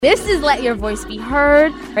This is Let Your Voice Be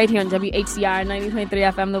Heard, right here on WHCR 90.3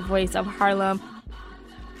 FM, the voice of Harlem.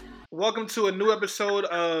 Welcome to a new episode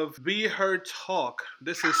of Be Heard Talk.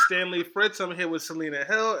 This is Stanley Fritz. I'm here with Selena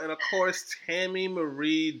Hill and, of course, Tammy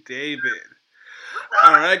Marie David.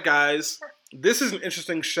 All right, guys. This is an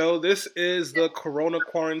interesting show. This is the Corona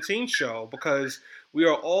Quarantine Show because we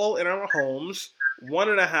are all in our homes.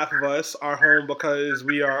 1.5 of us are home because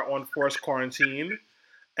we are on forced quarantine,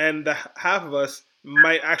 and the half of us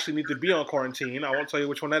might actually need to be on quarantine. I won't tell you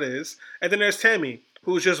which one that is. And then there's Tammy,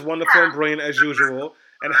 who's just wonderful and brilliant as usual,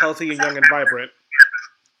 and healthy and young and vibrant.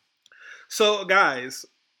 So, guys,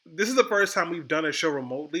 this is the first time we've done a show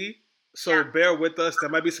remotely, so bear with us. There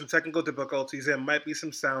might be some technical difficulties. There might be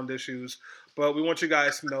some sound issues, but we want you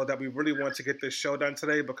guys to know that we really want to get this show done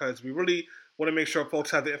today because we really want to make sure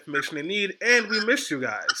folks have the information they need, and we miss you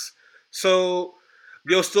guys. So,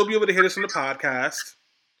 you'll still be able to hear this on the podcast,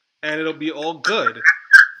 and it'll be all good.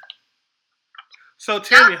 So,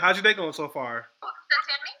 Tammy, how's your day going so far?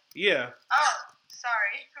 Tammy? Yeah. Oh,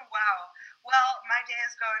 sorry. Wow. Well, my day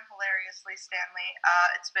is going hilariously, Stanley.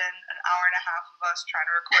 It's been an hour and a half of us trying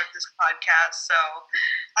to record this podcast, so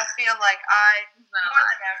I feel like I, more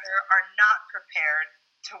than ever, are not prepared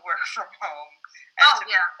to work from home and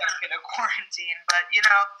be stuck in a quarantine. But, you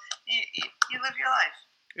know, you live your life.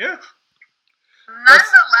 Yeah.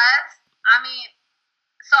 Nonetheless, I mean,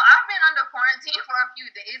 so I've been under quarantine for a few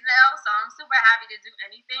days now, so I'm super happy to do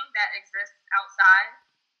anything that exists outside.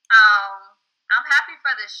 I'm happy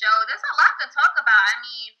for the show. There's a lot to talk about. I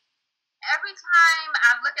mean, every time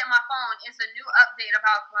I look at my phone, it's a new update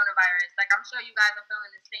about coronavirus. Like, I'm sure you guys are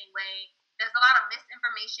feeling the same way. There's a lot of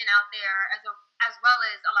misinformation out there, as well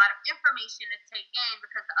as a lot of information to take in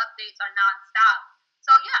because the updates are nonstop.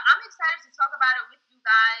 So, yeah, I'm excited to talk about it with you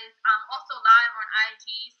guys. I'm also live on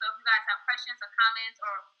IG, so if you guys have questions or comments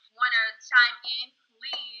or want to chime in,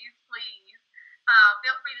 please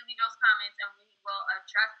feel free to leave those comments and we will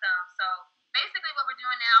address them. So, basically what we're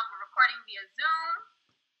doing now, we're recording via Zoom,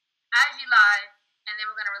 IG Live, and then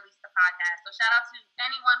we're going to release the podcast. So, shout out to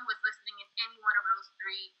anyone who is listening in any one of those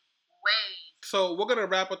three ways. So, we're going to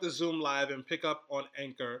wrap up the Zoom Live and pick up on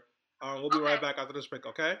Anchor. We'll be right back after this break,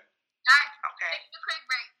 okay? All right. Okay. Take a quick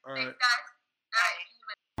break. All right. Thanks, guys.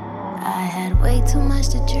 I had way too much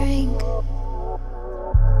to drink.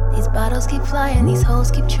 These bottles keep flying, these hoes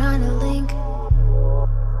keep trying to link.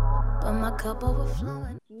 But my cup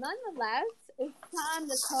overflowing. Nonetheless, it's time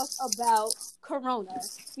to talk about Corona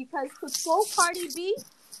because to quote Cardi B,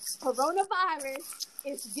 coronavirus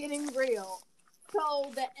is getting real.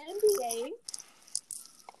 So the NBA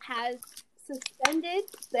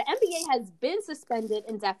has been suspended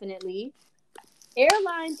indefinitely.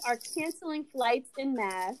 Airlines are canceling flights en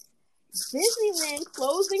masse. Disneyland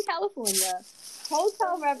closed in California.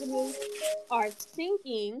 Hotel revenues are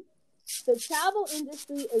sinking. The travel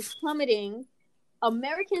industry is plummeting.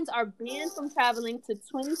 Americans are banned from traveling to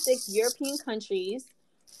 26 European countries.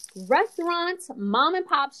 Restaurants, mom and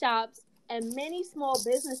pop shops, and many small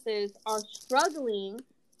businesses are struggling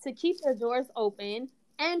to keep their doors open.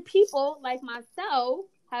 And people like myself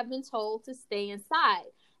have been told to stay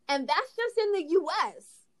inside. And that's just in the U.S.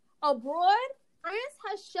 Abroad, France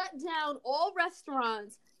has shut down all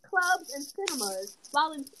restaurants, clubs, and cinemas,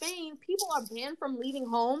 while in Spain, people are banned from leaving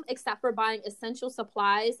home except for buying essential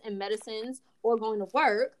supplies and medicines or going to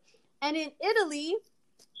work. And in Italy,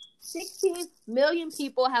 16 million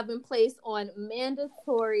people have been placed on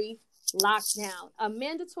mandatory lockdown, a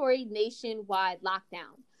mandatory nationwide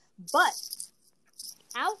lockdown. But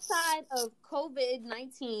outside of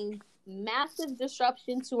COVID-19 massive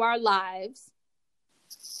disruption to our lives,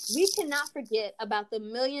 we cannot forget about the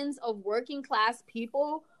millions of working class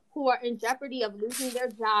people who are in jeopardy of losing their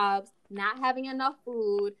jobs, not having enough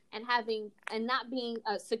food, and not being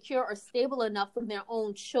secure or stable enough for their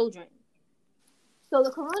own children. So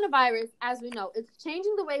the coronavirus, as we know, it's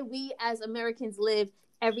changing the way we as Americans live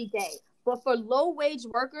every day. But for low-wage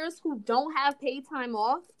workers who don't have paid time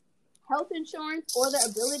off, health insurance, or the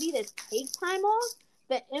ability to take time off,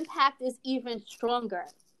 the impact is even stronger.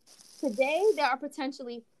 Today, there are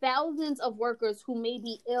potentially thousands of workers who may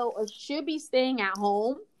be ill or should be staying at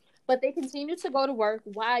home, but they continue to go to work.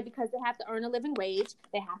 Why? Because they have to earn a living wage,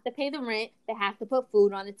 they have to pay the rent, they have to put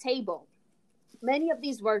food on the table. Many of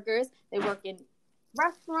these workers, they work in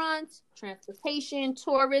restaurants, transportation,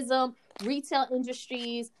 tourism, retail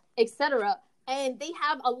industries, etc. And they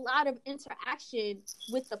have a lot of interaction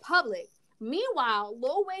with the public. Meanwhile,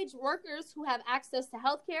 low-wage workers who have access to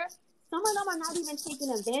healthcare, some of them are not even taking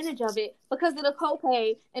advantage of it because of the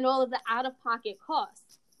copay and all of the out-of-pocket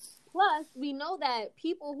costs. Plus, we know that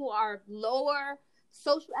people who are lower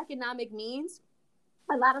socioeconomic means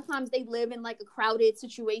A lot of times they live in like a crowded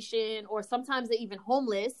situation, or sometimes they're even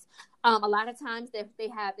homeless. A lot of times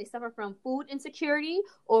they suffer from food insecurity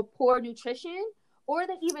or poor nutrition, or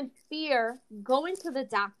they even fear going to the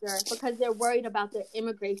doctor because they're worried about their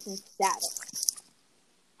immigration status.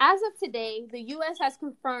 As of today, the U.S. has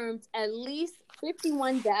confirmed at least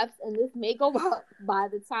 51 deaths, and this may go up by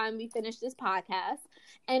the time we finish this podcast,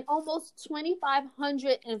 and almost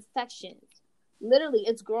 2,500 infections. Literally,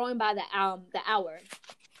 it's growing by the hour.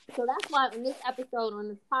 So that's why in this episode, on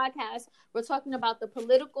this podcast, we're talking about the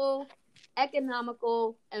political,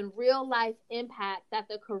 economical, and real life impact that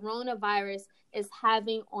the coronavirus is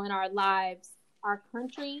having on our lives, our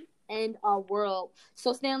country, and our world.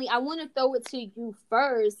 So Stanley, I want to throw it to you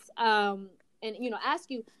first, and ask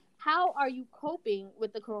you, how are you coping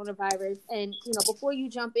with the coronavirus? And before you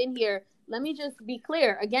jump in here, let me just be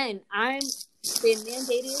clear. Again, I'm been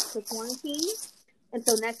mandated to quarantine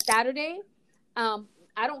until next Saturday.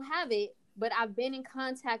 I don't have it, but I've been in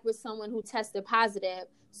contact with someone who tested positive.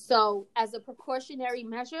 So as a precautionary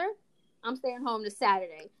measure, I'm staying home this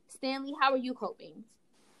Saturday. Stanley, how are you coping?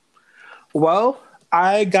 Well,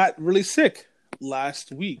 I got really sick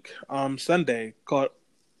last week, Sunday.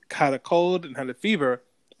 Had a cold and had a fever,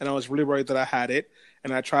 and I was really worried that I had it.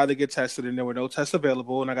 And I tried to get tested, and there were no tests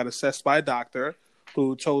available. And I got assessed by a doctor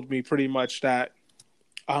who told me pretty much that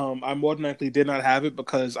I more than likely did not have it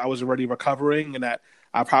because I was already recovering and that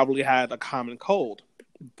I probably had a common cold.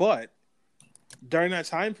 But during that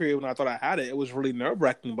time period when I thought I had it, it was really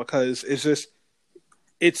nerve-wracking because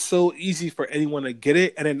it's so easy for anyone to get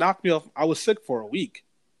it, and it knocked me off. I was sick for a week,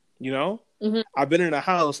 Mm-hmm. I've been in the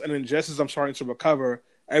house, and then just as I'm starting to recover,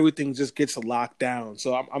 everything just gets locked down.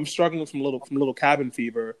 So I'm struggling from a little cabin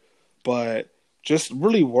fever, but just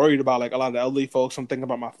really worried about like a lot of the elderly folks. I'm thinking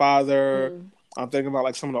about my father. Mm. I'm thinking about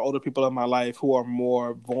like some of the older people in my life who are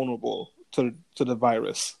more vulnerable to the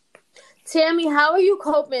virus. Tammy, how are you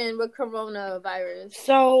coping with coronavirus?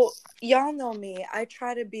 So y'all know me. I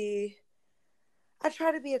try to be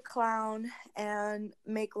a clown and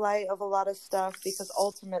make light of a lot of stuff because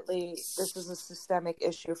ultimately this is a systemic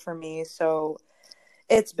issue for me. So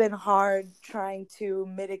it's been hard trying to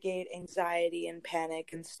mitigate anxiety and panic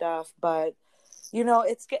and stuff, but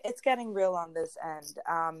it's getting real on this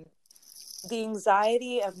end. The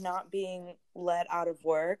anxiety of not being let out of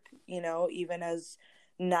work, even as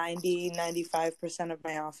 95% of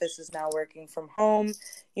my office is now working from home,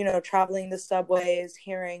 traveling the subways,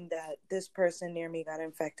 hearing that this person near me got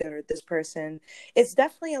infected or this person, it's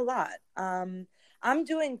definitely a lot. I'm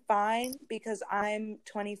doing fine because I'm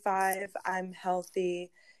 25, I'm healthy,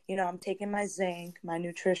 I'm taking my zinc, my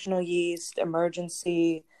nutritional yeast,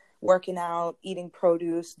 emergency, working out, eating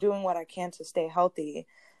produce, doing what I can to stay healthy.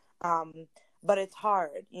 But it's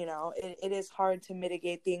hard, it is hard to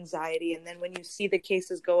mitigate the anxiety. And then when you see the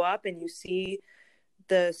cases go up and you see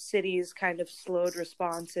the city's kind of slowed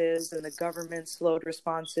responses and the government's slowed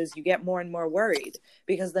responses, you get more and more worried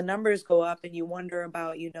because the numbers go up and you wonder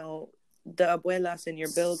about, the abuelas in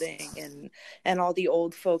your building and all the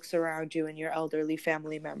old folks around you and your elderly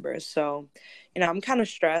family members. So, I'm kind of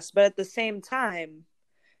stressed, but at the same time,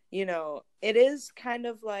 it is kind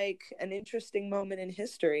of like an interesting moment in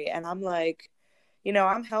history. And I'm like,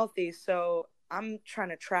 I'm healthy, so I'm trying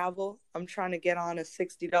to travel. I'm trying to get on a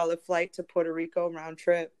 $60 flight to Puerto Rico round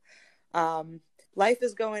trip. Life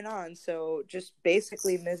is going on. So just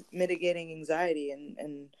basically mitigating anxiety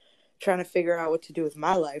and trying to figure out what to do with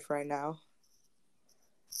my life right now.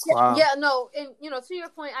 Wow. Yeah, no, and to your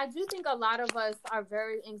point, I do think a lot of us are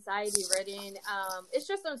very anxiety ridden. It's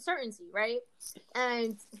just uncertainty, right?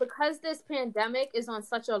 And because this pandemic is on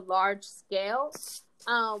such a large scale,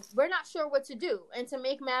 we're not sure what to do. And to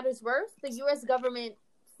make matters worse, the U.S. government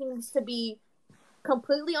seems to be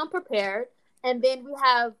completely unprepared. And then we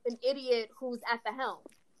have an idiot who's at the helm,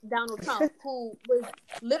 Donald Trump, who was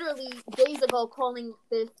literally days ago calling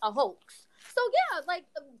this a hoax. So yeah,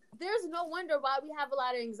 there's no wonder why we have a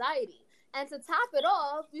lot of anxiety. And to top it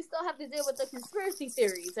off, we still have to deal with the conspiracy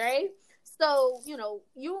theories, right? So,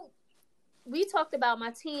 we talked about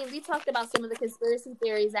some of the conspiracy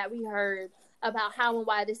theories that we heard about how and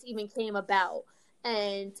why this even came about.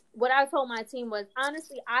 And what I told my team was,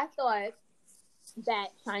 honestly, I thought that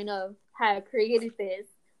China had created this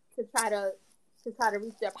to try to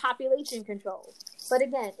reach their population control. But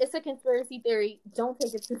again, it's a conspiracy theory. Do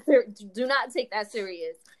not take that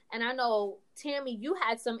serious. And I know, Tammy, you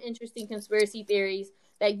had some interesting conspiracy theories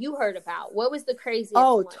that you heard about. What was the craziest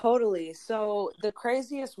one? Totally. So the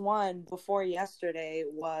craziest one before yesterday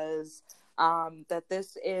was that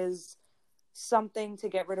this is something to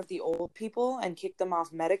get rid of the old people and kick them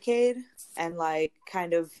off Medicaid and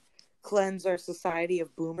kind of cleanse our society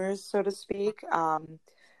of boomers, so to speak.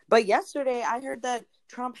 But yesterday I heard that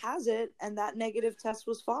Trump has it and that negative test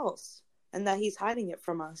was false and that he's hiding it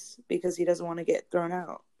from us because he doesn't want to get thrown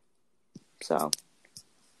out. So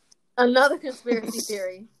another conspiracy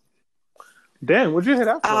theory. Dan, what'd you hear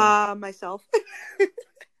that from? Myself.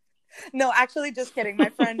 No, actually, just kidding. My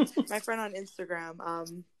friend on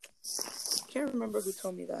Instagram. Can't remember who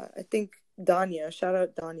told me that. I think Danya. Shout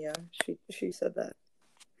out Danya. She said that.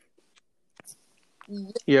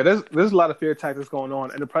 Yeah, there's a lot of fear tactics going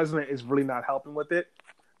on, and the president is really not helping with it.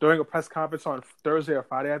 During a press conference on Thursday or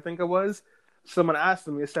Friday, I think it was, someone asked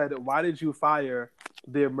him, he said, "Why did you fire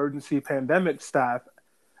the emergency pandemic staff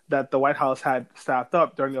that the White House had staffed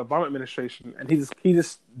up during the Obama administration?" And he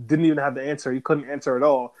just didn't even have the answer. He couldn't answer at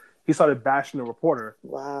all. He started bashing the reporter.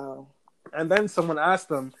 Wow. And then someone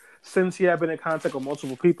asked him, since he had been in contact with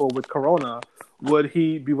multiple people with corona, would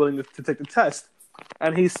he be willing to take the test?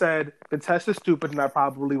 And he said, "The test is stupid and I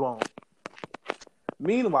probably won't."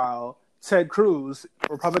 Meanwhile, Ted Cruz,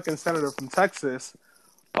 Republican senator from Texas,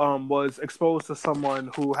 was exposed to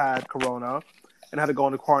someone who had corona and had to go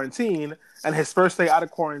into quarantine. And his first day out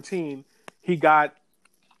of quarantine, he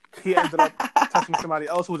ended up touching somebody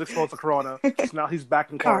else who was exposed to corona. So now he's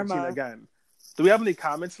back in quarantine again. Do we have any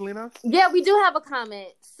comments, Selena? Yeah, we do have a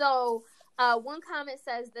comment. So one comment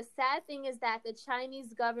says, "The sad thing is that the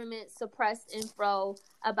Chinese government suppressed info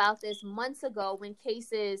about this months ago when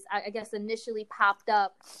cases, I guess, initially popped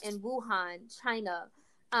up in Wuhan, China."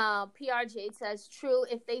 PRJ says, "True,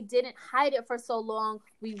 if they didn't hide it for so long,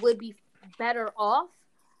 we would be better off."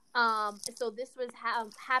 So this was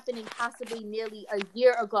happening possibly nearly a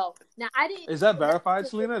year ago. Now, I didn't. Is that verified,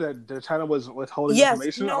 Selena, that China was withholding yes,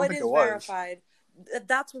 information? No, I don't it think is it was verified.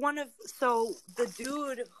 That's one of the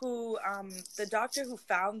dude who the doctor who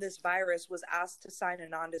found this virus was asked to sign a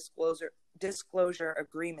non-disclosure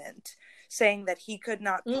agreement saying that he could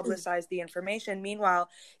not publicize the information. Meanwhile,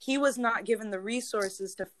 he was not given the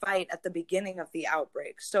resources to fight at the beginning of the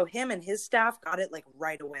outbreak. So him and his staff got it like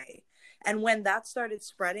right away. And when that started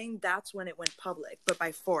spreading, that's when it went public, but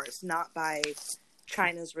by force, not by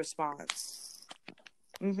China's response.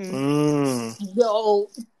 Yo,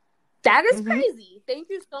 that is crazy. Thank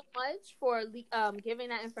you so much for giving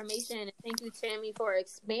that information. And thank you, Tammy, for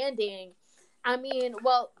expanding. I mean,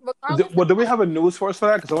 well, regardless. Do we have a news source for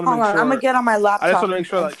that? Because I want to make sure. I'm going to get on my laptop. I just want to make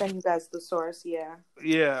sure and send you guys the source, yeah.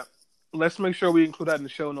 Yeah. Let's make sure we include that in the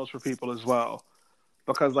show notes for people as well.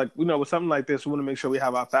 Because, like, you know, with something like this, we want to make sure we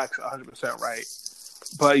have our facts 100% right.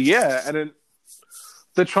 But, yeah, and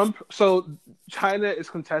then so China is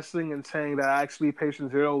contesting and saying that actually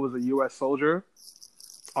patient zero was a U.S. soldier.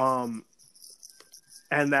 And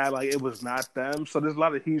that, like, it was not them. So there's a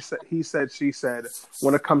lot of he said, she said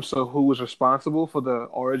when it comes to who was responsible for the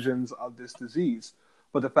origins of this disease.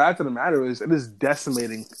 But the fact of the matter is, it is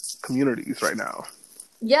decimating communities right now.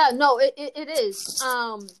 Yeah, no, it is.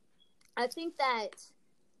 I think that,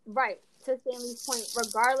 right, to Stanley's point,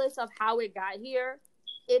 regardless of how it got here,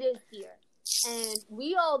 it is here. And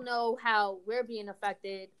we all know how we're being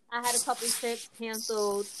affected. I had a couple trips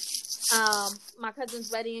canceled. My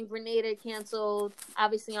cousin's wedding in Grenada canceled.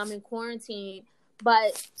 Obviously, I'm in quarantine.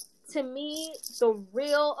 But to me, the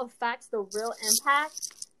real effects, the real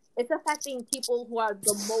impact, it's affecting people who are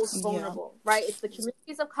the most vulnerable, right? It's the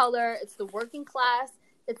communities of color. It's the working class.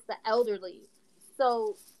 It's the elderly.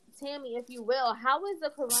 So, Tammy, if you will, how is the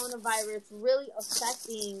coronavirus really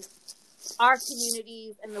affecting our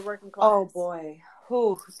communities and the working class? Oh boy,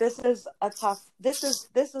 this is a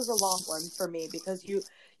long one for me because you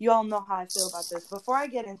all know how I feel about this. Before I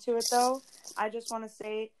get into it though, I just want to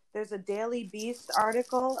say there's a Daily Beast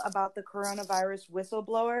article about the coronavirus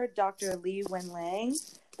whistleblower, Dr. Li Wenliang.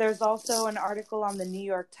 There's also an article on the New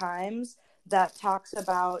York Times that talks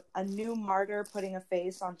about a new martyr putting a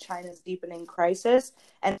face on China's deepening crisis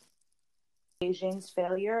and Beijing's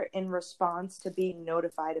failure in response to being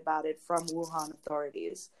notified about it from Wuhan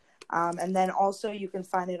authorities. And then also you can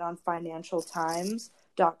find it on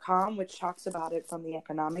financialtimes.com, which talks about it from the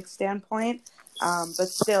economic standpoint. But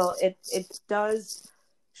still, it does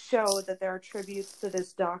show that there are tributes to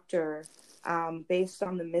this doctor based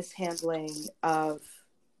on the mishandling of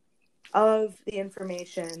the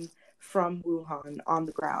information from Wuhan on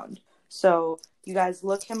the ground. So you guys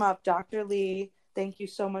look him up, Dr. Li. Thank you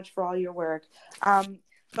so much for all your work.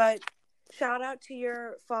 But shout out to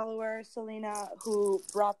your follower, Selena, who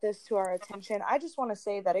brought this to our attention. I just want to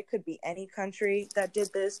say that it could be any country that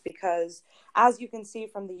did this because, as you can see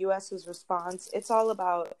from the U.S.'s response, it's all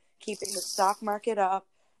about keeping the stock market up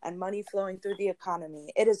and money flowing through the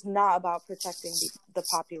economy. It is not about protecting the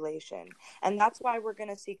population. And that's why we're going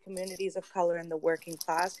to see communities of color and the working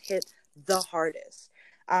class hit the hardest.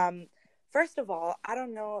 First of all, I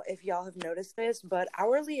don't know if y'all have noticed this, but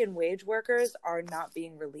hourly and wage workers are not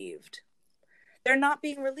being relieved. They're not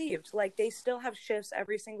being relieved. Like, they still have shifts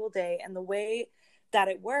every single day. And the way that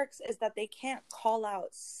it works is that they can't call out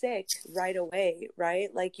sick right away, right?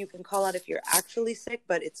 Like, you can call out if you're actually sick,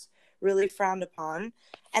 but it's really frowned upon.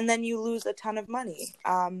 And then you lose a ton of money.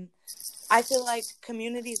 I feel like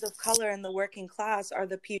communities of color and the working class are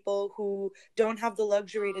the people who don't have the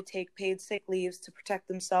luxury to take paid sick leaves to protect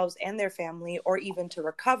themselves and their family, or even to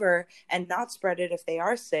recover and not spread it if they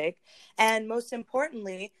are sick. And most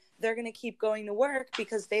importantly, they're going to keep going to work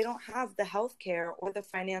because they don't have the health care or the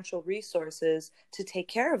financial resources to take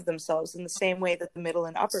care of themselves in the same way that the middle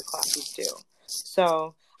and upper classes do.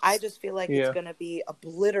 So I just feel like it's going to be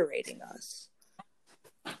obliterating us.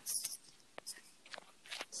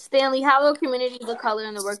 Stanley, how are communities of color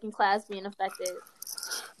and the working class being affected?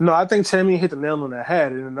 No, I think Tammy hit the nail on the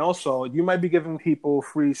head. And then also, you might be giving people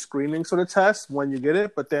free screenings for the test when you get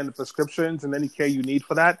it, but then the prescriptions and any care you need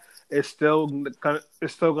for that is still going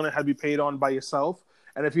to have to be paid on by yourself.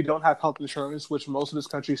 And if you don't have health insurance, which most of this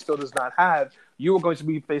country still does not have, you are going to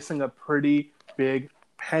be facing a pretty big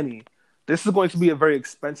penny. This is going to be a very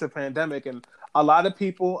expensive pandemic, and a lot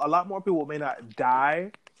more people may not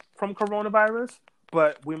die from coronavirus,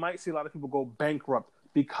 but we might see a lot of people go bankrupt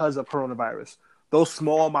because of coronavirus. Those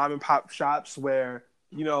small mom and pop shops where,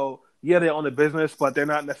 they own a business, but they're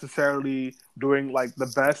not necessarily doing like the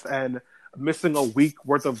best, and missing a week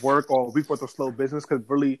worth of work or a week worth of slow business could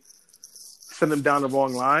really send them down the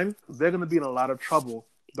wrong line. They're going to be in a lot of trouble.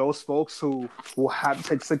 Those folks who will have to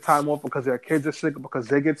take sick time off because their kids are sick, because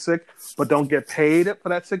they get sick, but don't get paid for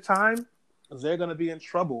that sick time, they're going to be in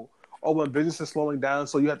trouble. Or when business is slowing down,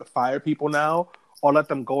 so you have to fire people now, or let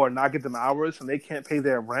them go, or not get them hours, and they can't pay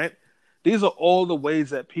their rent. These are all the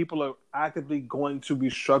ways that people are actively going to be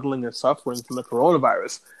struggling and suffering from the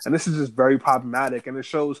coronavirus. And this is just very problematic, and it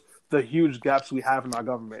shows the huge gaps we have in our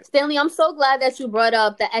government. Stanley, I'm so glad that you brought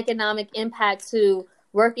up the economic impact to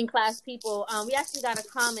working class people. We actually got a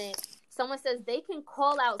comment. Someone says they can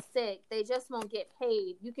call out sick. They just won't get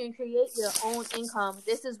paid. You can create your own income.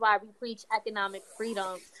 This is why we preach economic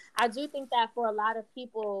freedom. I do think that for a lot of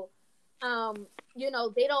people,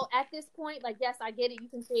 they don't at this point, like, yes, I get it. You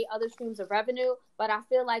can create other streams of revenue, but I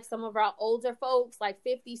feel like some of our older folks, like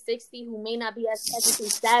 50, 60, who may not be as technically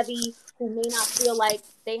savvy, who may not feel like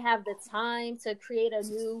they have the time to create a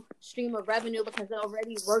new stream of revenue because they're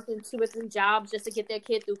already working 2 or 3 jobs just to get their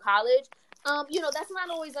kid through college. That's not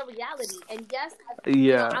always a reality. And yes,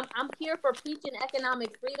 I'm here for preaching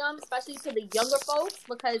economic freedom, especially to the younger folks,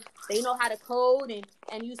 because they know how to code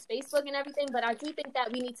and use Facebook and everything. But I do think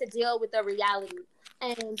that we need to deal with the reality.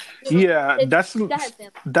 And that's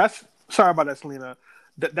sorry about that, Selena.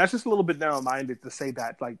 That's just a little bit narrow-minded to say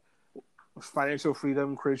that, like, financial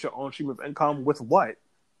freedom, create your own stream of income with what,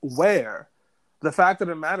 where. The fact of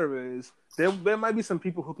the matter is, there might be some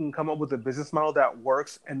people who can come up with a business model that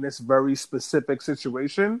works in this very specific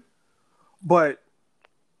situation, but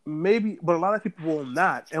a lot of people will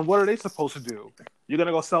not. And what are they supposed to do? You're going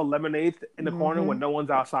to go sell lemonade in the corner when no one's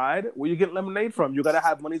outside? Where you get lemonade from? You got to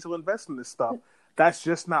have money to invest in this stuff. That's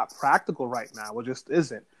just not practical right now. It just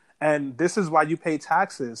isn't. And this is why you pay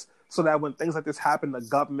taxes, so that when things like this happen, the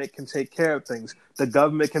government can take care of things. The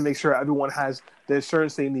government can make sure everyone has the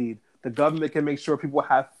insurance they need. The government can make sure people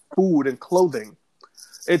have food and clothing.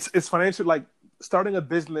 It's financial. Like, starting a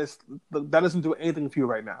business, that doesn't do anything for you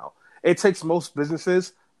right now. It takes most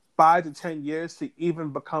businesses 5 to 10 years to even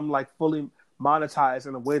become like fully monetized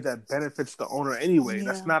in a way that benefits the owner anyway. Yeah.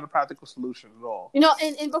 That's not a practical solution at all.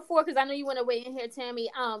 And before, because I know you want to weigh in here, Tammy,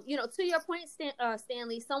 to your point,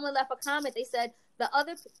 Stanley, someone left a comment. They said the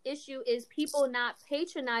other issue is people not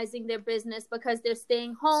patronizing their business because they're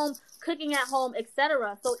staying home, cooking at home,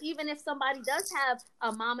 etc. So even if somebody does have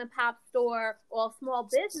a mom and pop store or a small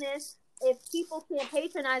business, if people can't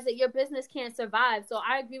patronize it, your business can't survive. So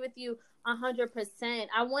I agree with you 100%.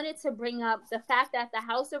 I wanted to bring up the fact that the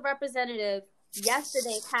House of Representatives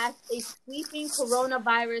yesterday passed a sweeping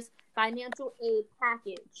coronavirus financial aid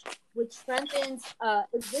package, which strengthens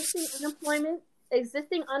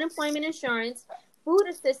existing unemployment insurance, food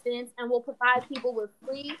assistance, and will provide people with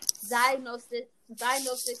free diagnosis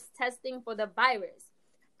testing for the virus.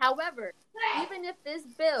 However, even if this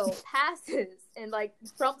bill passes and like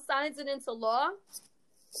Trump signs it into law,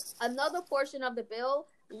 another portion of the bill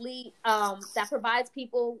that provides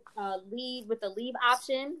people leave with a leave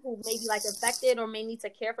option who may be like infected or may need to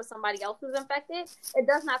care for somebody else who's infected, it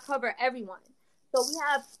does not cover everyone. So we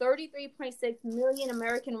have 33.6 million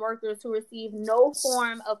American workers who receive no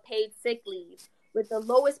form of paid sick leave, with the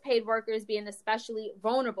lowest paid workers being especially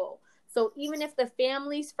vulnerable. So even if the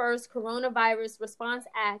Families First Coronavirus Response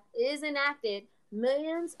Act is enacted,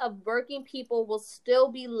 millions of working people will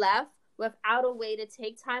still be left without a way to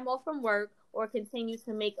take time off from work or continue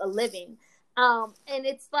to make a living. And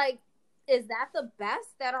it's like, is that the best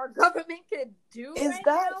that our government could do right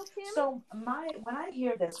now, Kim? So when I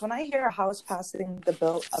hear this, when I hear a House passing a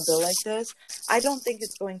bill like this, I don't think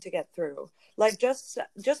it's going to get through. Like just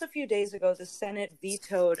a few days ago, the Senate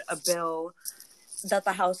vetoed a bill that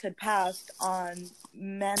the House had passed on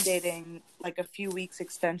mandating like a few weeks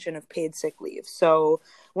extension of paid sick leave. So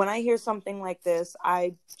when I hear something like this,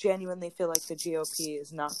 I genuinely feel like the GOP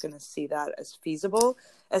is not going to see that as feasible,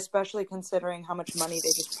 especially considering how much money they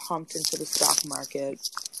just pumped into the stock market.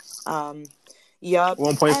 Yup.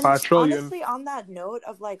 1.5 trillion. Honestly, on that note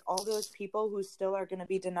of like all those people who still are going to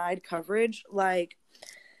be denied coverage, like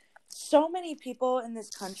so many people in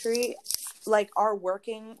this country like are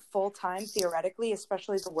working full time theoretically,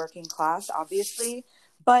 especially the working class, obviously,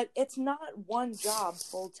 but it's not one job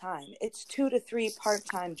full time. It's 2 to 3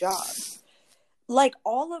 part-time jobs. Like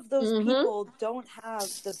all of those people don't have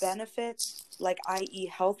the benefits, like i.e.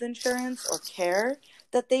 health insurance or care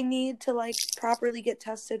that they need to like properly get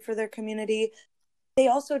tested for their community. They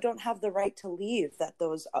also don't have the right to leave that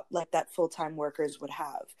those like that full-time workers would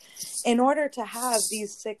have. In order to have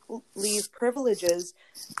these sick leave privileges,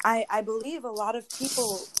 I believe a lot of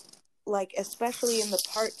people, like especially in the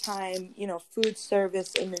part-time, food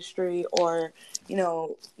service industry or,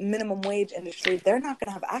 minimum wage industry, they're not going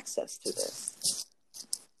to have access to this.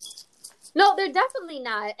 No, they're definitely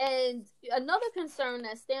not. And another concern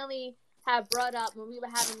that Stanley had brought up when we were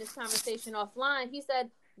having this conversation offline, he said,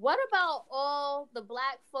 what about all the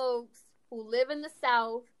Black folks who live in the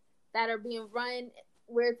South that are being run,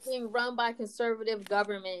 where it's being run by conservative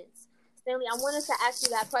governments? Stanley, I wanted to ask you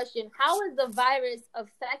that question. How is the virus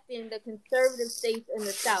affecting the conservative states in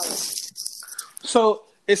the South? So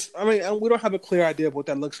we don't have a clear idea of what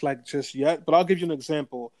that looks like just yet, but I'll give you an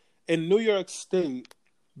example. In New York State,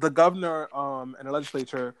 the governor and the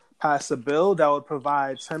legislature passed a bill that would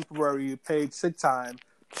provide temporary paid sick time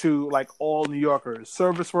to like all New Yorkers,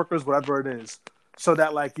 service workers, whatever it is, so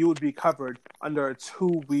that like you would be covered under a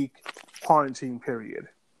 2-week quarantine period.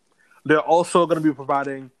 They're also going to be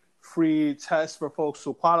providing free tests for folks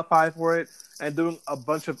who qualify for it and doing a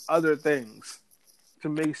bunch of other things to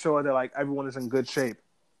make sure that like everyone is in good shape.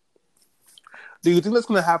 Do you think that's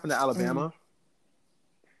going to happen in Alabama?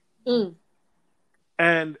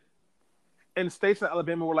 And in states in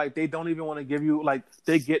Alabama where like they don't even want to give you, like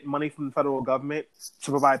they get money from the federal government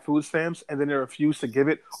to provide food stamps and then they refuse to give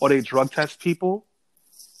it, or they drug test people.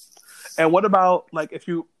 And what about like if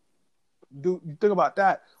you think about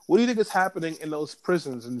that, what do you think is happening in those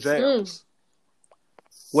prisons and jails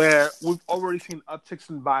where we've already seen upticks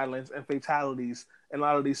in violence and fatalities in a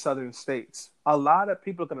lot of these southern states? A lot of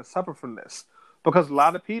people are going to suffer from this because a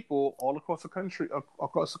lot of people all across the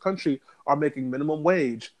country are making minimum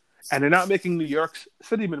wage. And they're not making New York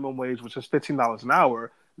City minimum wage, which is $15 an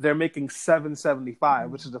hour. They're making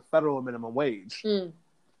 $7.75, which is the federal minimum wage.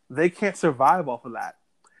 They can't survive off of that.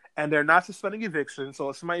 And they're not suspending eviction, so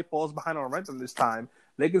if somebody falls behind on rent in this time,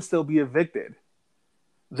 they can still be evicted.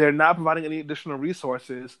 They're not providing any additional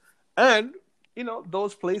resources. And,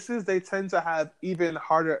 those places, they tend to have even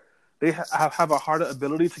harder, they have a harder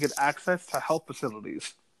ability to get access to health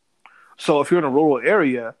facilities. So if you're in a rural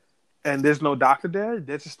area, and there's no doctor there,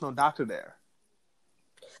 there's just no doctor there.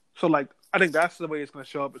 So, like, I think that's the way it's going to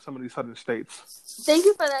show up in some of these southern states. Thank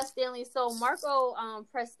you for that, Stanley. So, Marco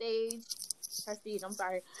Prestige,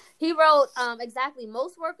 he wrote, exactly,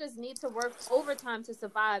 most workers need to work overtime to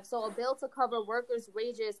survive. So, a bill to cover workers'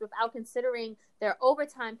 wages without considering their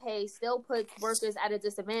overtime pay still puts workers at a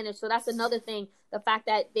disadvantage. So, that's another thing, the fact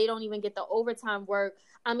that they don't even get the overtime work.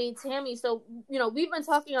 I mean, Tammy, so, we've been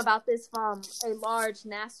talking about this from a large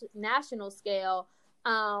national scale.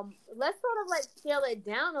 Let's sort of like scale it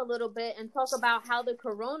down a little bit and talk about how the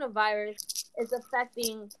coronavirus is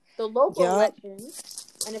affecting the local elections.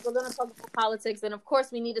 And if we're going to talk about politics, then of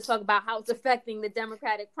course we need to talk about how it's affecting the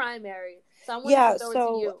Democratic primary. So I want to throw it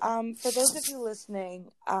to you. For those of you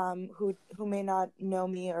listening who may not know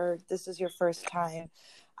me or this is your first time,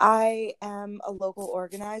 I am a local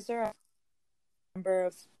organizer, member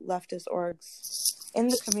of leftist orgs in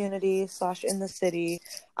the community / in the city.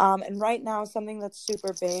 And right now, something that's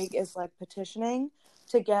super big is like petitioning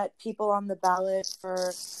to get people on the ballot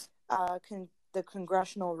for the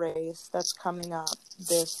congressional race that's coming up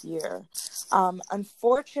this year.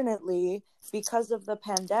 Unfortunately, because of the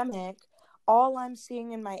pandemic, all I'm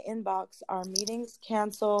seeing in my inbox are meetings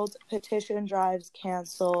canceled, petition drives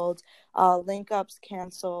canceled, link ups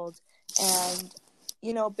canceled. And,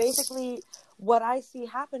 basically what I see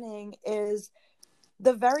happening is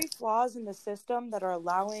the very flaws in the system that are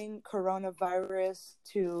allowing coronavirus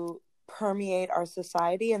to permeate our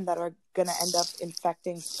society and that are going to end up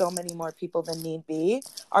infecting so many more people than need be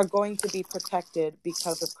are going to be protected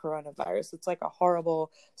because of coronavirus. It's like a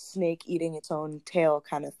horrible snake eating its own tail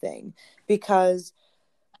kind of thing, because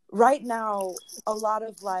right now a lot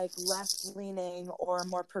of like left-leaning or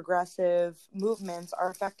more progressive movements are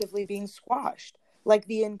effectively being squashed. Like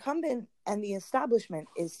the incumbent and the establishment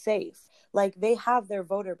is safe. Like they have their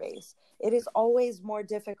voter base. It is always more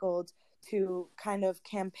difficult to kind of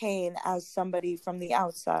campaign as somebody from the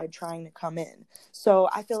outside trying to come in. So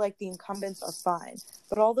I feel like the incumbents are fine.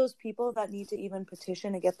 But all those people that need to even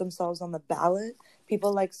petition to get themselves on the ballot,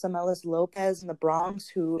 people like Samelis Lopez in the Bronx,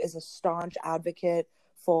 who is a staunch advocate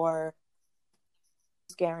for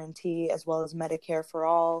guarantee as well as Medicare for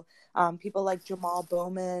all, people like Jamal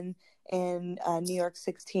Bowman in New York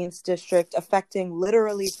 16th district, affecting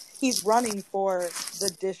literally, he's running for the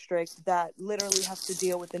district that literally has to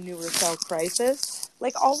deal with the New Rochelle crisis.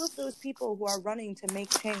 Like all of those people who are running to make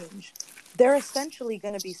change, they're essentially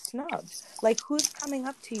going to be snubbed. Like who's coming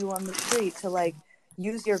up to you on the street to like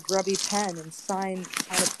use your grubby pen and sign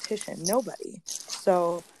a petition? Nobody.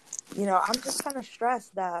 So, I'm just kind of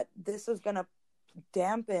stressed that this is going to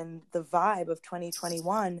dampen the vibe of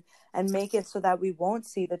 2021 and make it so that we won't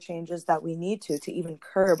see the changes that we need to even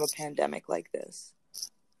curb a pandemic like this.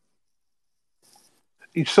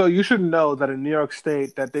 So you should know that in New York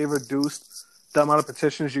State that they reduced the amount of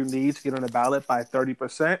petitions you need to get on the ballot by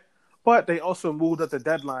 30%, but they also moved up the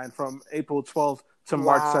deadline from April 12th to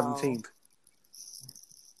March 17th.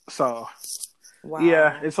 So,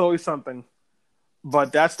 yeah, it's always something.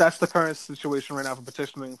 But that's the current situation right now for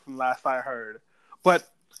petitioning from last I heard. But,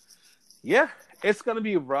 yeah, it's going to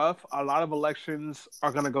be rough. A lot of elections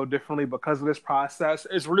are going to go differently because of this process.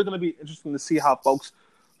 It's really going to be interesting to see how folks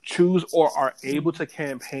choose or are able to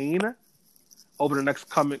campaign over the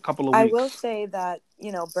next couple of weeks. I will say that,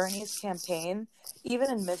 Bernie's campaign,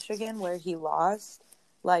 even in Michigan where he lost,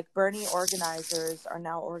 like Bernie organizers are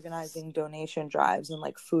now organizing donation drives and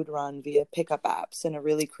like food run via pickup apps in a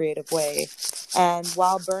really creative way. And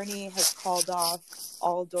while Bernie has called off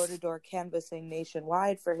all door-to-door canvassing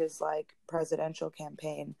nationwide for his like presidential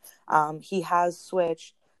campaign, he has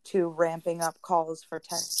switched to ramping up calls for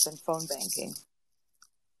text and phone banking.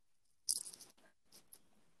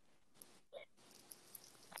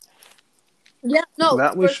 Yeah, no,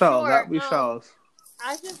 that we shall. Sure. That we shall.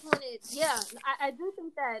 I just wanted, I do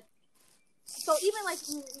think that. So even like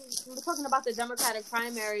we're talking about the Democratic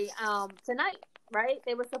primary tonight, right?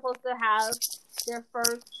 They were supposed to have their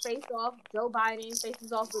first face-off. Joe Biden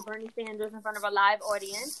faces off with Bernie Sanders in front of a live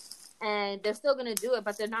audience, and they're still going to do it,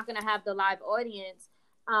 but they're not going to have the live audience.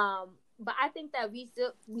 But I think that we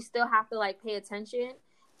still have to like pay attention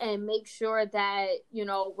and make sure that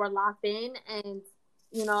we're locked in, and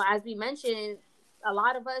as we mentioned, a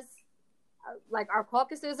lot of us, like our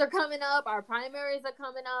caucuses are coming up, our primaries are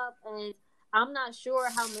coming up, and I'm not sure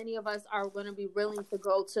how many of us are going to be willing to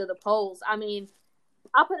go to the polls. I mean,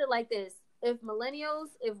 I'll put it like this. If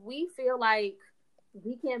we feel like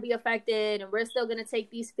we can't be affected and we're still going to take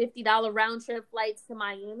these $50 round trip flights to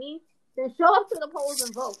Miami, then show up to the polls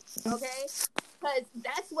and vote, okay? Because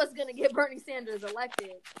that's what's going to get Bernie Sanders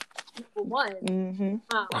elected, for one. Mm-hmm.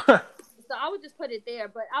 So I would just put it there.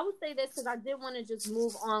 But I would say this because I did want to just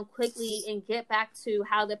move on quickly and get back to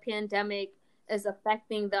how the pandemic is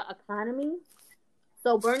affecting the economy.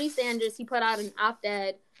 So Bernie Sanders, he put out an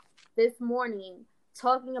op-ed this morning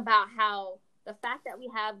talking about how the fact that we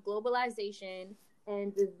have globalization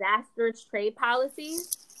and disastrous trade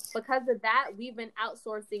policies, because of that, we've been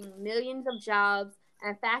outsourcing millions of jobs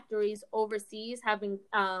and factories overseas,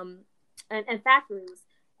 and factories.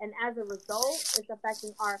 And as a result, it's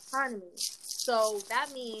affecting our economy. So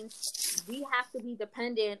that means we have to be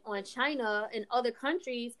dependent on China and other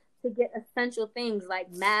countries to get essential things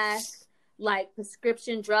like masks, like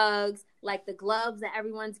prescription drugs, like the gloves that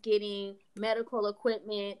everyone's getting, medical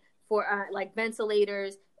equipment for like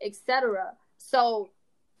ventilators, etc. So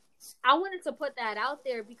I wanted to put that out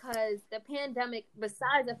there because the pandemic,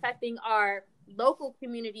 besides affecting our local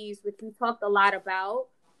communities, which we talked a lot about,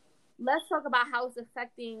 let's talk about how it's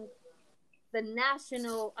affecting the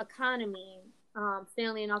national economy.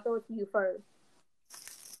 Stanley, and I'll throw it to you first.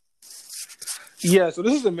 Yeah, so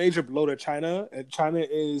this is a major blow to China, and China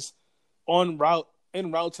is en route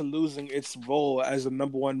to losing its role as the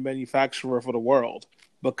number one manufacturer for the world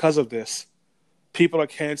because of this. people are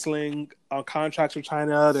canceling contracts with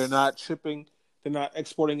China. They're not shipping. They're not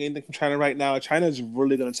exporting anything from China right now. China is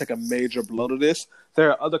really going to take a major blow to this. There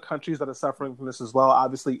are other countries that are suffering from this as well.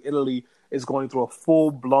 Obviously, Italy is going through a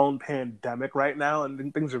full-blown pandemic right now,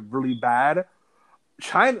 and things are really bad.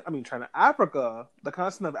 Africa, the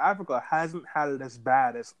continent of Africa, hasn't had it as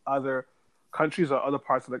bad as other countries or other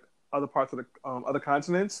parts of the other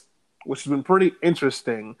continents, which has been pretty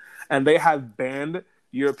interesting. And they have banned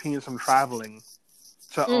Europeans from traveling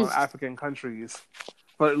to African countries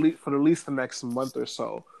for at least the next month or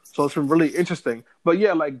so. So it's been really interesting. But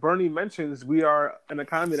yeah, like Bernie mentions, we are an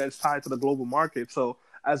economy that's tied to the global market. So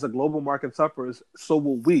as the global market suffers, so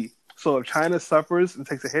will we. So if China suffers and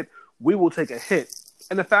takes a hit, we will take a hit.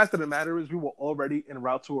 And the fact of the matter is we were already en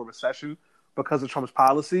route to a recession because of Trump's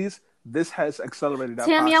policies. This has accelerated that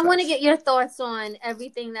Tammy, process. I want to get your thoughts on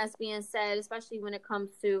everything that's being said, especially when it comes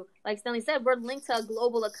to, like Stanley said, we're linked to a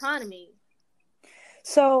global economy.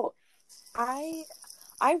 So I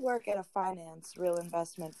work at a real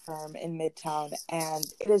investment firm in Midtown, and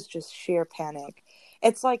it is just sheer panic.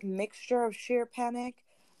 It's like mixture of sheer panic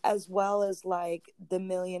as well as like the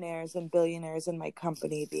millionaires and billionaires in my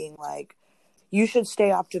company being like, you should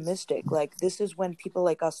stay optimistic. Like, this is when people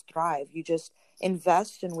like us thrive. You just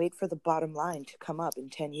invest and wait for the bottom line to come up in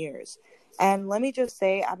 10 years. And let me just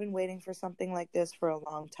say, I've been waiting for something like this for a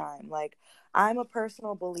long time. Like, I'm a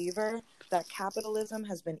personal believer that capitalism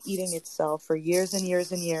has been eating itself for years and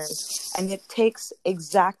years and years. And it takes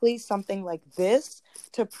exactly something like this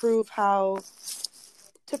to prove how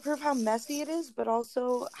messy it is, but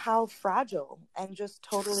also how fragile and just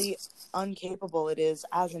totally incapable it is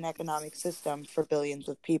as an economic system for billions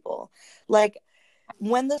of people. Like,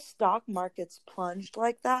 when the stock markets plunged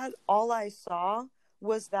like that, all I saw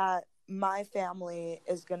was that my family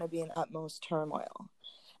is going to be in utmost turmoil.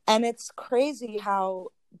 And it's crazy how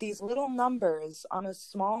these little numbers on a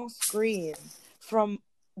small screen from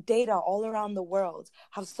data all around the world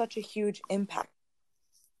have such a huge impact.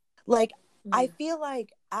 Like, I feel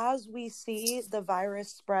like as we see the virus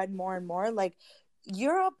spread more and more, like,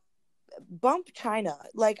 Europe bump China.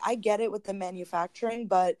 Like, I get it with the manufacturing,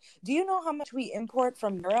 but do you know how much we import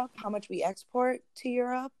from Europe? How much we export to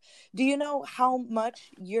Europe? Do you know how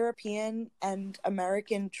much European and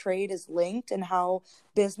American trade is linked and how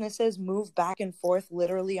businesses move back and forth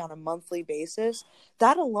literally on a monthly basis?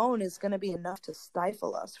 That alone is going to be enough to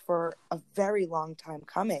stifle us for a very long time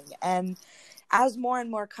coming. And as more and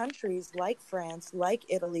more countries like France, like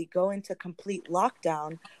Italy, go into complete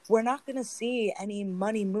lockdown, we're not going to see any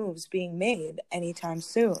money moves being made anytime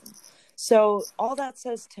soon. So all that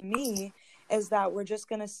says to me is that we're just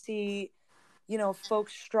going to see,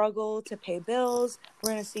 folks struggle to pay bills.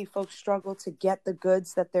 We're going to see folks struggle to get the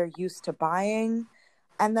goods that they're used to buying.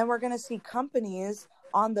 And then we're going to see companies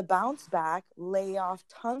on the bounce back lay off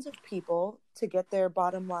tons of people to get their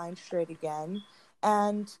bottom line straight again.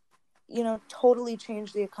 And totally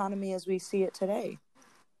change the economy as we see it today.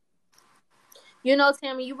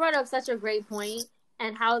 Tammy, you brought up such a great point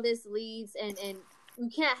and how this leads, and you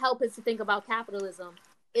can't help but to think about capitalism.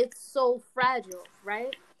 It's so fragile,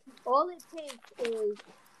 right? All it takes is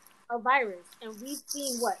a virus, and we've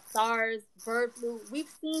seen SARS, bird flu. We've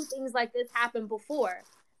seen things like this happen before.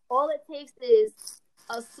 All it takes is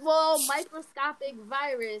a small microscopic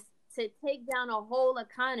virus to take down a whole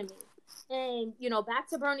economy. And, back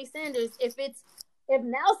to Bernie Sanders, if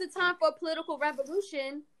now's the time for a political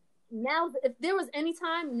revolution, if there was any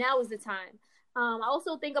time, now is the time. I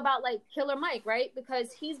also think about like Killer Mike, right?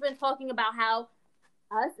 Because he's been talking about how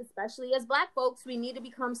us, especially as Black folks, we need to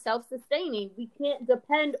become self-sustaining. We can't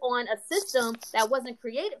depend on a system that wasn't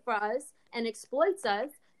created for us and exploits us,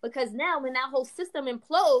 because now when that whole system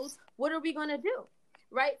implodes, what are we going to do?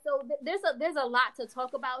 Right? So there's a lot to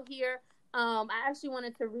talk about here. I actually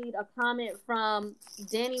wanted to read a comment from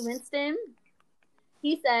Danny Winston.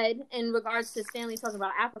 He said, in regards to Stanley talking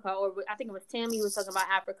about Africa, or I think it was Tammy who was talking about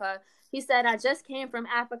Africa. He said, I just came from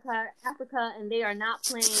Africa, and they are not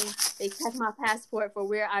playing. They checked my passport for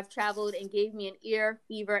where I've traveled and gave me an ear,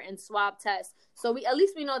 fever, and swab test. So at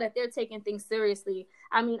least we know that they're taking things seriously.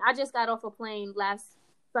 I mean, I just got off a plane last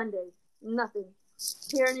Sunday. Nothing.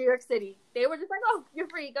 Here in New York City. They were just like, oh, you're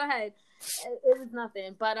free. Go ahead. It was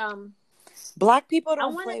nothing. But, Black people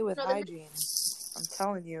don't play with hygiene. I'm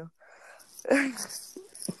telling you.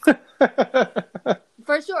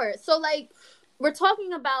 For sure. So, like, we're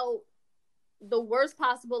talking about the worst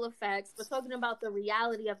possible effects. We're talking about the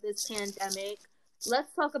reality of this pandemic.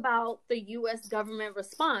 Let's talk about the U.S. government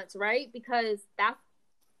response, right? Because that's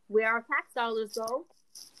where our tax dollars go.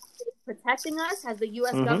 Protecting us. Has the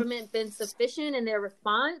U.S. government been sufficient in their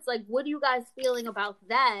response? Like, what are you guys feeling about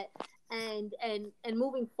that? and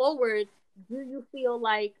moving forward, do you feel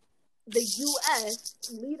like the U.S.,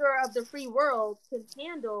 leader of the free world, can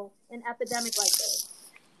handle an epidemic like this?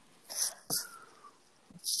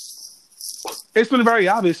 It's been very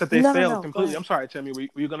obvious that they failed completely. Go I'm sorry, Timmy. Were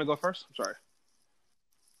you going to go first? I'm sorry.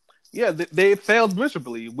 Yeah, they failed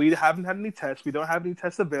miserably. We haven't had any tests. We don't have any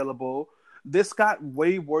tests available. This got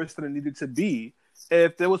way worse than it needed to be.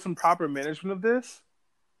 If there was some proper management of this,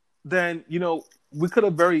 then, we could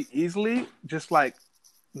have very easily just not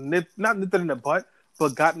nipped it in the butt,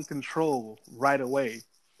 but gotten control right away.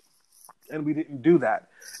 And we didn't do that.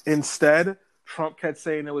 Instead, Trump kept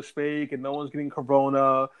saying it was fake and no one's getting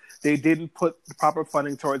corona. They didn't put the proper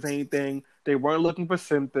funding towards anything. They weren't looking for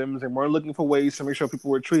symptoms. They weren't looking for ways to make sure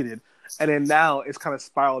people were treated. And then now it's kind of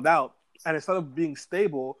spiraled out. And instead of being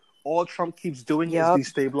stable, all Trump keeps doing is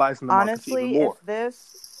destabilizing the markets even more.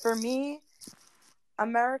 For me,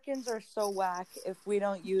 Americans are so whack if we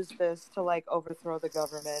don't use this to overthrow the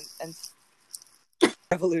government and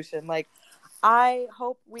revolution. I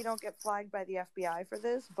hope we don't get flagged by the FBI for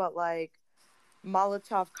this, but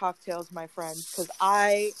Molotov cocktails, my friends, because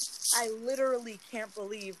I literally can't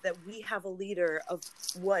believe that we have a leader of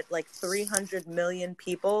 300 million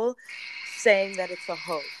people saying that it's a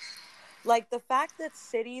hoax. The fact that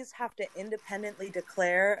cities have to independently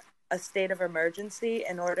declare a state of emergency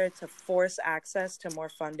in order to force access to more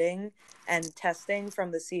funding and testing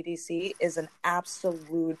from the CDC is an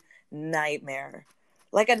absolute nightmare.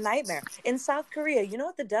 A nightmare. In South Korea, you know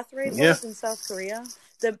what the death rate was in South Korea?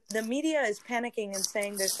 The media is panicking and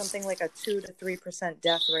saying there's something like a 2 to 3%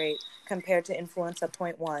 death rate compared to influenza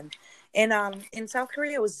 0.1. And in South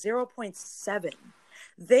Korea, it was 0.7.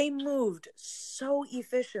 They moved so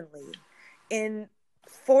efficiently in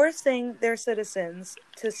forcing their citizens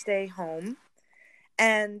to stay home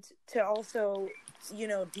and to also,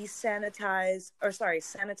 sanitize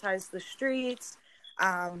the streets,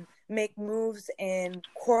 make moves in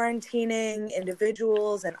quarantining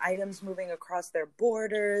individuals and items moving across their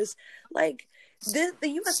borders. The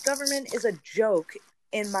U.S. government is a joke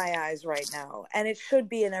in my eyes right now, and it should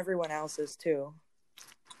be in everyone else's too.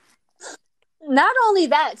 Not only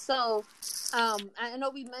that, so I know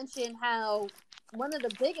we mentioned how one of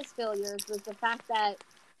the biggest failures was the fact that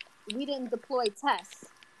we didn't deploy tests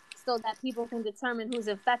so that people can determine who's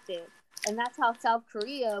infected. And that's how South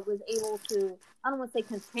Korea was able to, I don't want to say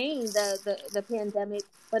contain the pandemic,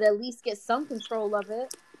 but at least get some control of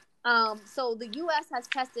it. So the U.S. has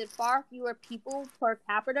tested far fewer people per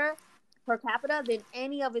capita than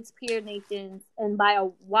any of its peer nations, and by a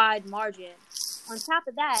wide margin. On top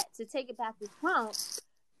of that, to take it back to Trump,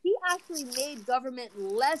 he actually made government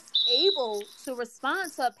less able to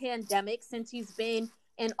respond to a pandemic since he's been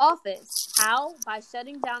in office. How? By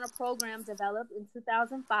shutting down a program developed in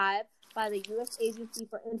 2005 by the U.S. Agency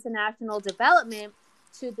for International Development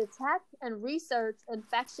to detect and research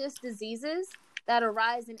infectious diseases that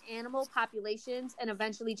arise in animal populations and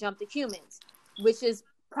eventually jump to humans, which is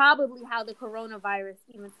probably how the coronavirus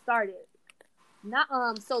even started.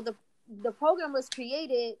 So the program was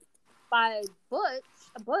created by Bush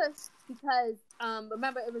because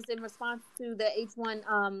remember, it was in response to the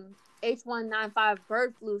H1N1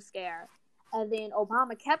 bird flu scare, and then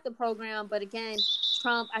Obama kept the program, but again,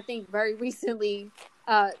 Trump, I think, very recently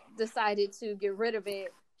decided to get rid of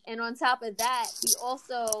it. And on top of that,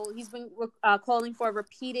 he's been calling for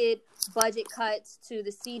repeated budget cuts to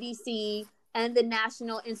the CDC and the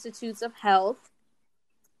National Institutes of Health.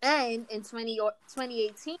 And in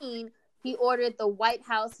 2018, he ordered the White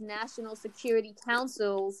House National Security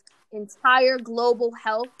Council's entire global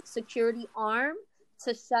health security arm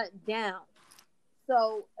to shut down.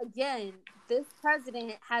 So again, this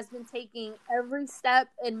president has been taking every step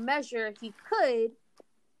and measure he could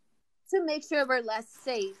to make sure we're less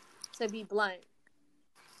safe, to be blunt.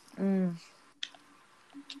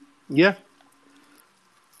 Yeah.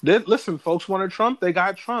 Listen, folks wanted Trump. They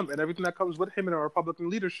got Trump and everything that comes with him in a Republican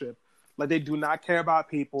leadership. They do not care about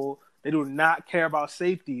people. They do not care about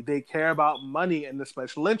safety. They care about money and the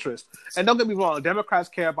special interest. And don't get me wrong, Democrats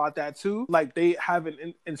care about that too. They have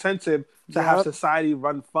an incentive to have society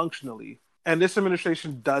run functionally. And this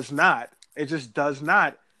administration does not. It just does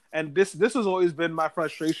not. And this has always been my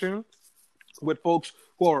frustration with folks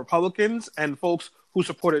who are Republicans and folks who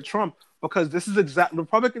supported Trump, because this is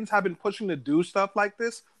Republicans have been pushing to do stuff like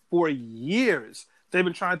this for years. They've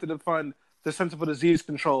been trying to defund the Center for Disease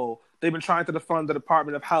Control. They've been trying to defund the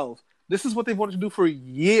Department of Health. This is what they've wanted to do for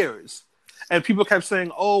years. And people kept saying,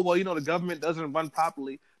 the government doesn't run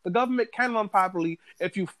properly. The government can run properly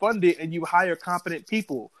if you fund it and you hire competent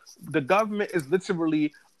people. The government is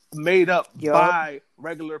literally made up by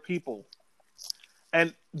regular people.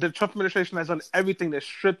 And the Trump administration has done everything to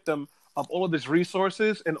strip them of all of its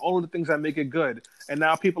resources and all of the things that make it good. And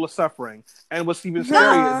now people are suffering. And what's even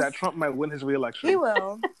scarier is that Trump might win his reelection. He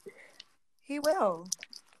will. He will.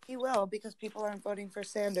 He will, because people aren't voting for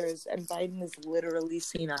Sanders, and Biden is literally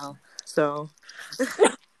senile. So,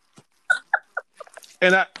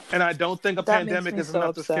 and I don't think a That pandemic makes is me so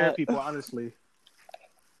enough to scare upset. people, honestly.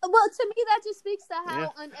 Well, to me, that just speaks to how Yeah.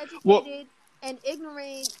 uneducated Well- and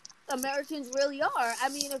ignorant Americans really are. I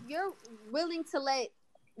mean, if you're willing to let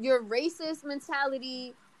your racist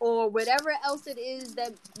mentality or whatever else it is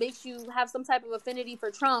that makes you have some type of affinity for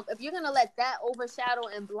Trump, if you're going to let that overshadow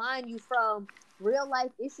and blind you from real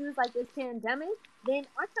life issues like this pandemic, then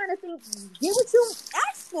I kind of think get what you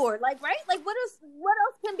asked for. Like, right? Like, what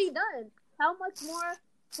else can be done? How much more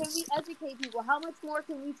can we educate people? How much more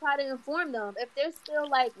can we try to inform them? If they're still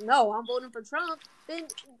like, no, I'm voting for Trump, then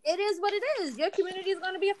it is what it is. Your community is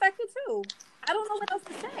going to be affected too. I don't know what else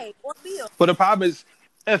to say or feel. But the problem is,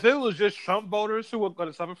 if it was just Trump voters who were going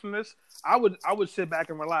to suffer from this, I would sit back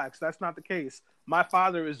and relax. That's not the case. My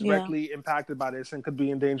father is directly impacted by this and could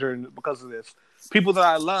be in danger because of this. People that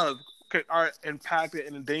I love are impacted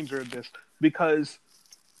and in danger of this because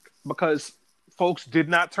folks did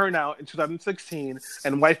not turn out in 2016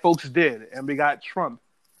 and white folks did, and we got Trump.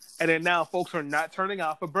 And then now folks are not turning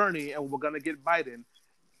out for Bernie, and we're going to get Biden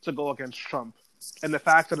to go against Trump. And the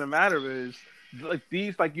fact of the matter is,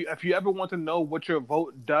 if you ever want to know what your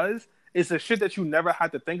vote does, it's the shit that you never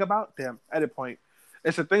had to think about. Damn, edit point.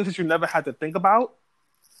 It's the things that you never had to think about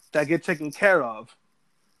that get taken care of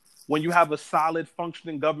when you have a solid,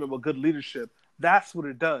 functioning government with good leadership. That's what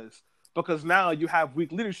it does. Because now you have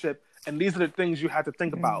weak leadership, and these are the things you have to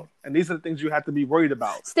think about, and these are the things you have to be worried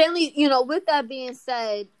about. Stanley, with that being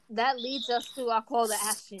said, that leads us to our call to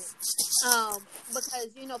action. Because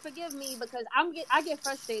forgive me, because I get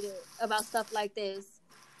frustrated about stuff like this,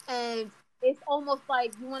 and it's almost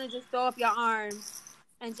like you want to just throw up your arms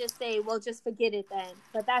and just say, "Well, just forget it then."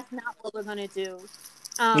 But that's not what we're gonna do.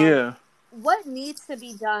 What needs to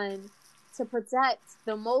be done to protect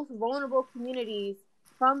the most vulnerable communities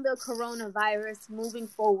from the coronavirus moving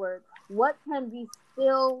forward? What can we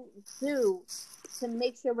still do to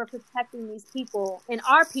make sure we're protecting these people and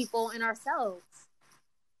ourselves?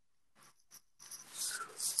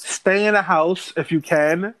 Stay in the house if you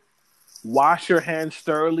can. Wash your hands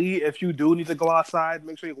thoroughly. If you do need to go outside,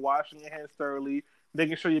 make sure you're washing your hands thoroughly,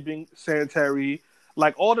 making sure you're being sanitary.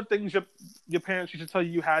 Like all the things your parents used to tell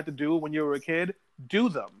you had to do when you were a kid, do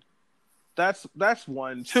them. That's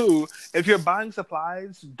one. Two, if you're buying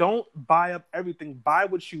supplies, don't buy up everything. Buy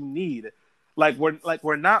what you need.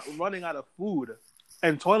 We're not running out of food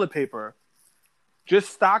and toilet paper.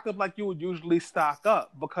 Just stock up like you would usually stock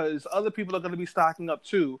up, because other people are going to be stocking up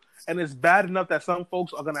too. And it's bad enough that some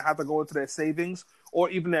folks are going to have to go into their savings or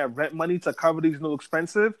even their rent money to cover these new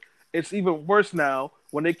expensive. It's even worse now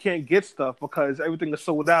when they can't get stuff because everything is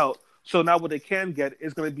sold out. So now what they can get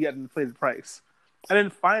is going to be at an inflated price. And then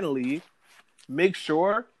finally, make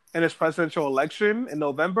sure in this presidential election in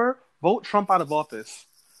November, vote Trump out of office.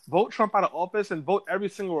 Vote Trump out of office and vote every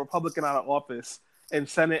single Republican out of office in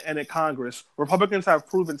Senate and in Congress. Republicans have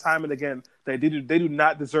proven time and again that they do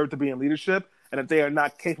not deserve to be in leadership and that they are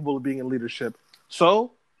not capable of being in leadership.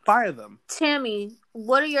 So, fire them. Tammy,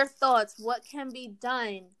 what are your thoughts? What can be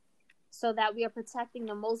done so that we are protecting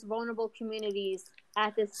the most vulnerable communities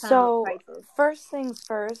at this time of crisis? First things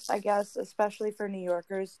first, I guess, especially for New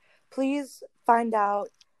Yorkers, please find out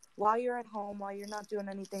while you're at home, while you're not doing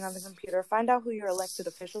anything on the computer, find out who your elected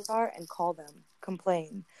officials are and call them.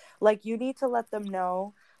 Complain. You need to let them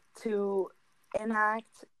know to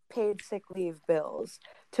enact paid sick leave bills,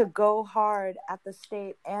 to go hard at the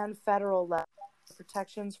state and federal level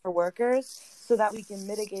protections for workers so that we can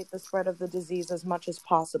mitigate the spread of the disease as much as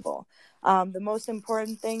possible. The most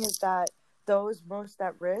important thing is that those most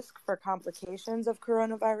at risk for complications of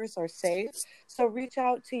coronavirus are safe. So reach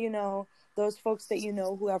out to, those folks that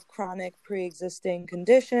who have chronic pre-existing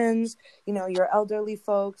conditions, your elderly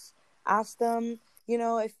folks. Ask them,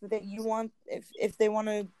 if they want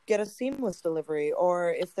to get a seamless delivery,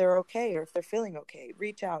 or if they're okay, or if they're feeling okay.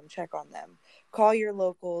 Reach out and check on them. Call your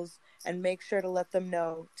locals and make sure to let them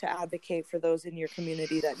know to advocate for those in your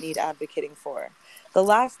community that need advocating for. The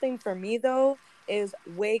last thing for me, though, is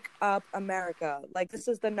wake up, America. This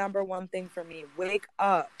is the number one thing for me. Wake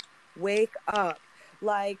up. Wake up.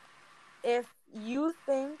 If you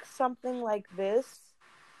think something like this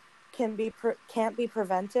can't be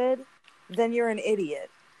prevented, then you're an idiot.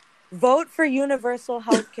 Vote for universal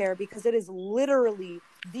health care because it is literally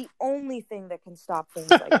the only thing that can stop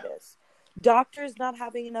things like this. Doctors not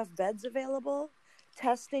having enough beds available,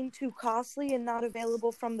 testing too costly and not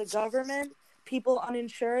available from the government, people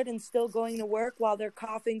uninsured and still going to work while they're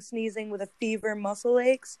coughing, sneezing with a fever, muscle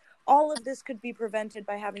aches. All of this could be prevented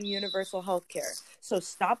by having universal health care. So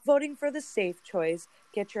stop voting for the safe choice,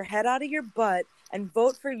 get your head out of your butt, and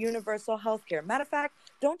vote for universal health care. Matter of fact,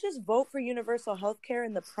 don't just vote for universal health care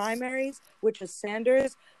in the primaries, which is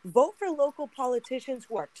Sanders. Vote for local politicians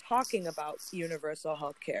who are talking about universal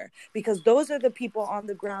health care, because those are the people on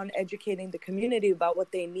the ground educating the community about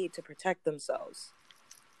what they need to protect themselves.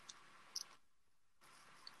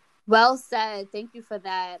 Well said. Thank you for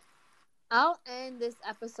that. I'll end this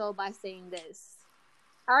episode by saying this.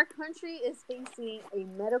 Our country is facing a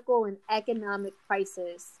medical and economic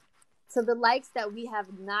crisis to the likes that we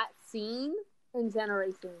have not seen in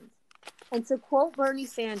generations. And to quote Bernie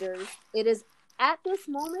Sanders, it is at this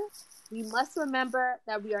moment we must remember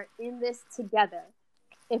that we are in this together.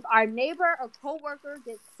 If our neighbor or coworker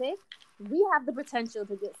gets sick, we have the potential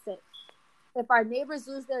to get sick. If our neighbors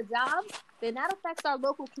lose their jobs, then that affects our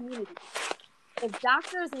local community. If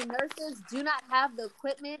doctors and nurses do not have the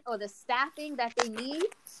equipment or the staffing that they need,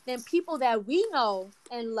 then people that we know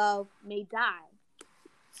and love may die.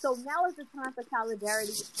 So now is the time for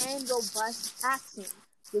solidarity and robust action.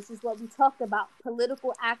 This is what we talked about: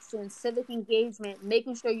 political action, civic engagement,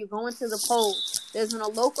 making sure you're going to the polls. There's been a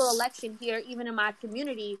local election here, even in my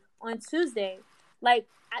community, on Tuesday. Like,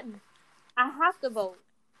 I have to vote.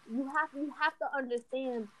 You have to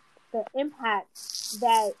understand the impact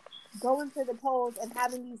that going to the polls and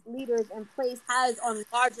having these leaders in place has on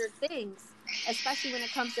larger things, especially when it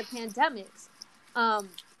comes to pandemics. On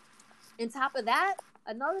top of that,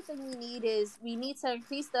 another thing we need to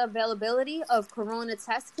increase the availability of corona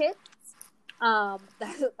test kits.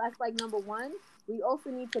 That's like number one. We also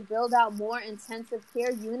need to build out more intensive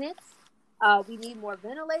care units. We need more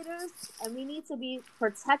ventilators, and we need to be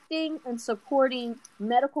protecting and supporting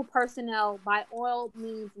medical personnel by all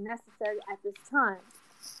means necessary at this time.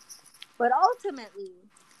 But ultimately,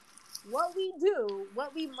 what we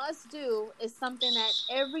must do is something that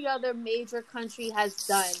every other major country has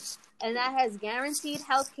done, and that has guaranteed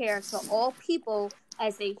health care to all people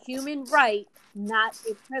as a human right, not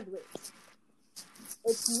a privilege.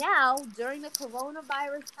 It's now, during the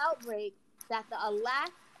coronavirus outbreak, that the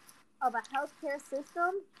lack of a healthcare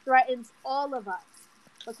system threatens all of us.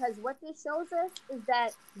 Because what this shows us is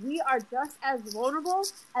that we are just as vulnerable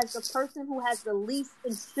as the person who has the least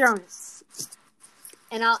insurance.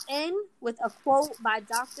 And I'll end with a quote by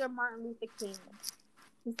Dr. Martin Luther King.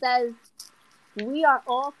 He says, "We are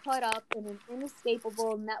all caught up in an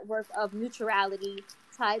inescapable network of mutuality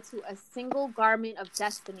tied to a single garment of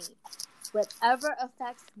destiny. Whatever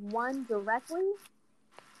affects one directly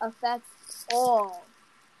affects all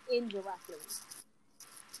indirectly."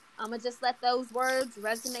 I'm going to just let those words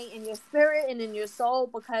resonate in your spirit and in your soul,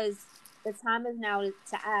 because the time is now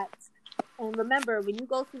to act. And remember, when you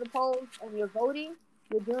go to the polls and you're voting,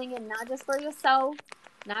 you're doing it not just for yourself,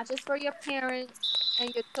 not just for your parents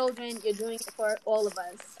and your children, you're doing it for all of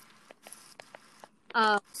us.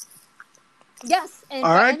 Yes, and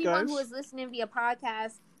all for right, anyone guys who is listening via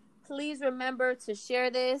podcast, please remember to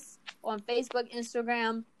share this on Facebook,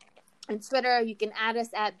 Instagram, and Twitter. You can add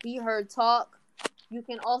us at Be Heard Talk. You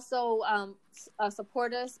can also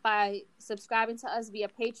support us by subscribing to us via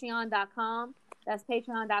patreon.com. That's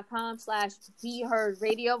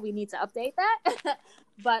patreon.com/BeHeardRadio. We need to update that.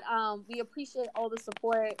 But we appreciate all the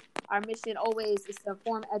support. Our mission always is to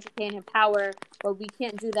inform, educate, and empower. But we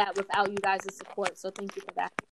can't do that without you guys' support. So thank you for that.